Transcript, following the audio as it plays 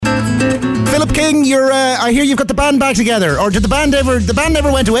King, I hear you've got the band back together. Or did the band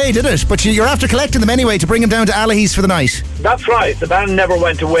never went away, did it? But you're after collecting them anyway to bring them down to Allihies for the night. That's right. The band never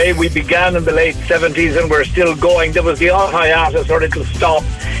went away. We began in the late 70s and we're still going. There was the odd hiatus or little stop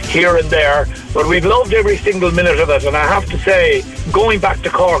here and there. But we've loved every single minute of it. And I have to say, going back to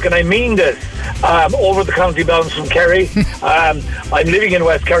Cork, and I mean this, over the county bounds from Kerry. I'm living in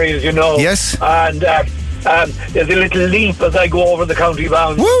West Kerry, as you know. Yes. And there's a little leap as I go over the county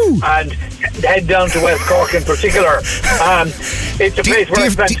bounds. Woo! And head down to West Cork in particular. It's a place where I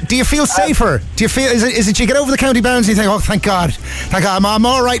spent... Do you feel safer? Do you feel... Is it you get over the county bounds and you think, oh, thank God, I'm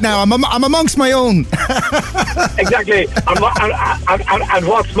all right now. I'm amongst my own. Exactly. And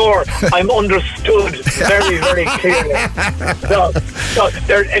what's more, I'm understood very, very clearly. So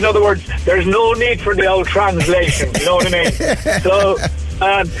in other words, there's no need for the old translation. You know what I mean? So,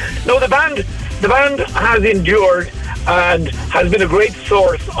 no, the band has endured and has been a great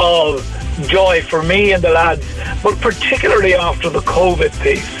source of joy for me and the lads, but particularly after the COVID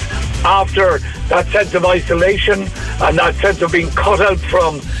piece, after that sense of isolation and that sense of being cut out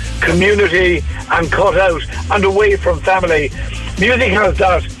from community and cut out and away from family. Music has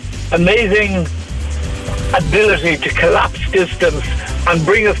that amazing ability to collapse distance and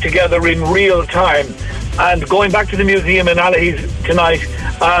bring us together in real time. And going back to the museum in Allihies tonight,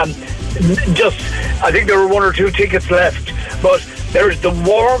 I think there were 1 or 2 tickets left, but there's the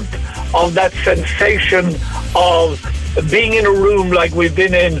warmth of that sensation of being in a room like we've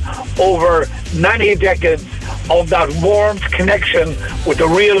been in over many decades, of that warmth connection with the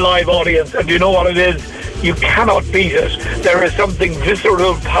real live audience. And you know what it is? You cannot beat it. There is something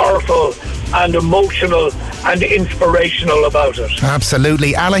visceral, powerful and emotional and inspirational about it.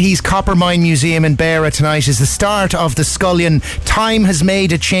 Absolutely. Allihies Coppermine Museum in Beara tonight is the start of the Scullion Time Has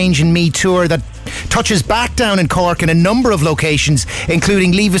Made a Change in Me tour that touches back down in Cork in a number of locations,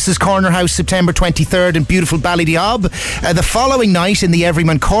 including Levis Corner House September 23rd in beautiful Ballydehob, the following night in the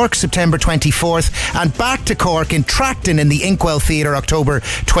Everyman Cork September 24th, and back to Cork in Tracton in the Inkwell Theatre October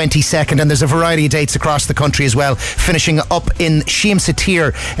 22nd. And there's a variety of dates across the country as well, finishing up in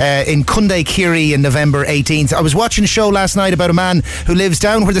Shiamsatir in Cunday Kiri in November 18th. I was watching a show last night about a man who lives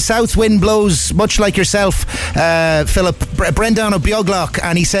down where the south wind blows, much like yourself, Philip, Brendan O'Biogloch,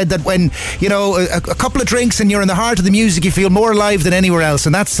 and he said that when, you know, a couple of drinks and you're in the heart of the music, you feel more alive than anywhere else.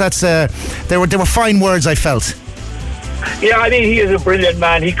 And that's they were fine words, I felt. Yeah, I mean, he is a brilliant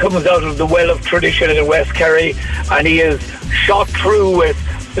man. He comes out of the well of tradition in West Kerry, and he is shot through with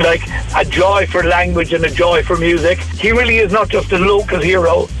like a joy for language and a joy for music. He really is not just a local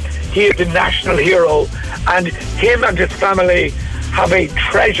hero, he is a national hero, and him and his family have a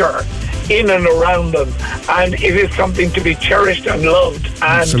treasure in and around them, and it is something to be cherished and loved and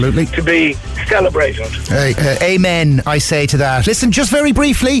absolutely to be celebrated. Amen, I say to that. Listen, just very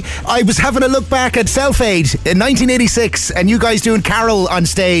briefly, I was having a look back at Self-Aid in 1986 and you guys doing Carol on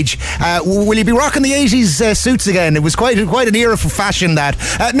stage. Will you be rocking the 80s suits again? It was quite an era for fashion, that.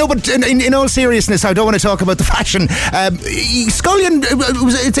 No, but in all seriousness, I don't want to talk about the fashion. Scullion,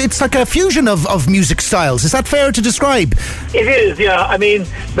 it's like a fusion of music styles. Is that fair to describe? It is, yeah. I mean,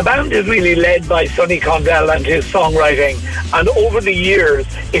 the band is really led by Sonny Condell and his songwriting, and over the years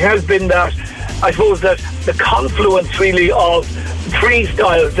it has been that, I suppose, that the confluence really of three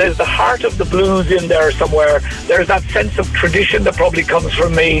styles. There's the heart of the blues in there somewhere, there's that sense of tradition that probably comes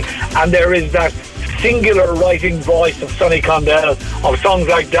from me, and there is that singular writing voice of Sonny Condell, of songs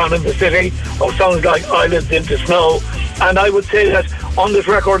like Down in the City, of songs like Islands into Snow. And I would say that on this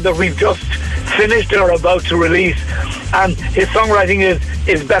record that we've just finished or about to release, and his songwriting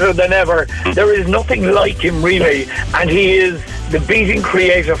is better than ever. There is nothing like him really, and he is the beating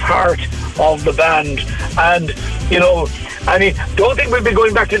creative heart of the band. And you know, I mean, don't think we've been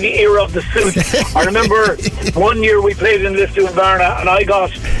going back to the era of the suit. I remember one year we played in Lisdoonvarna and I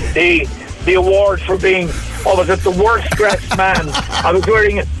got the award for being, was it the worst dressed man. I was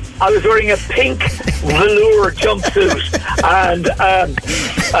wearing a pink velour jumpsuit, and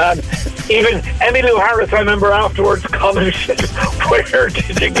even Emmylou Harris, I remember afterwards commented, "Where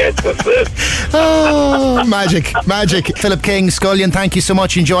did you get the suit?" Oh, magic. Philip King, Scullion, thank you so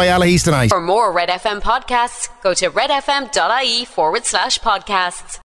much. Enjoy Allihies tonight. For more Red FM podcasts, go to redfm.ie/podcasts.